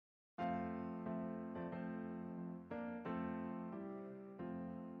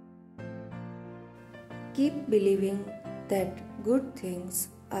Keep believing that good things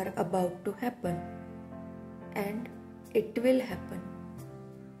are about to happen, and it will happen.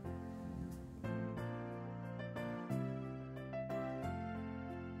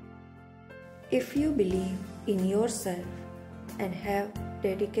 If you believe in yourself and have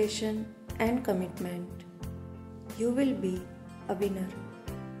dedication and commitment, you will be a winner.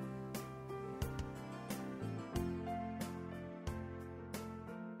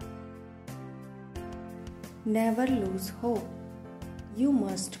 Never lose hope. You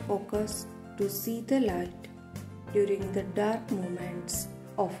must focus to see the light during the dark moments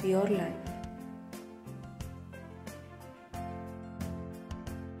of your life.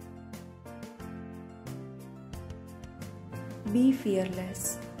 Be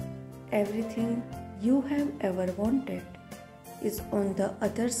fearless. Everything you have ever wanted is on the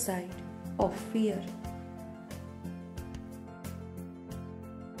other side of fear.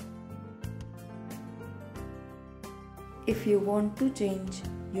 If you want to change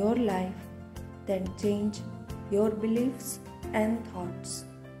your life, then change your beliefs and thoughts.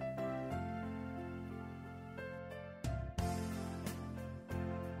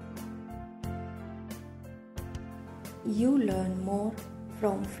 You learn more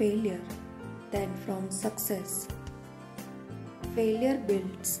from failure than from success. Failure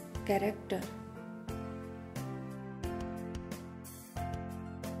builds character.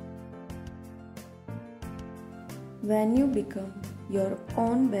 When you become your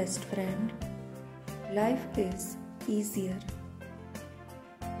own best friend, life is easier.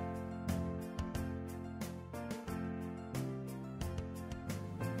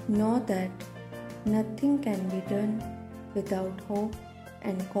 Know that nothing can be done without hope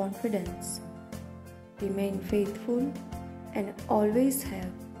and confidence. Remain faithful and always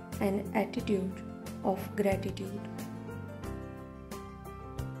have an attitude of gratitude.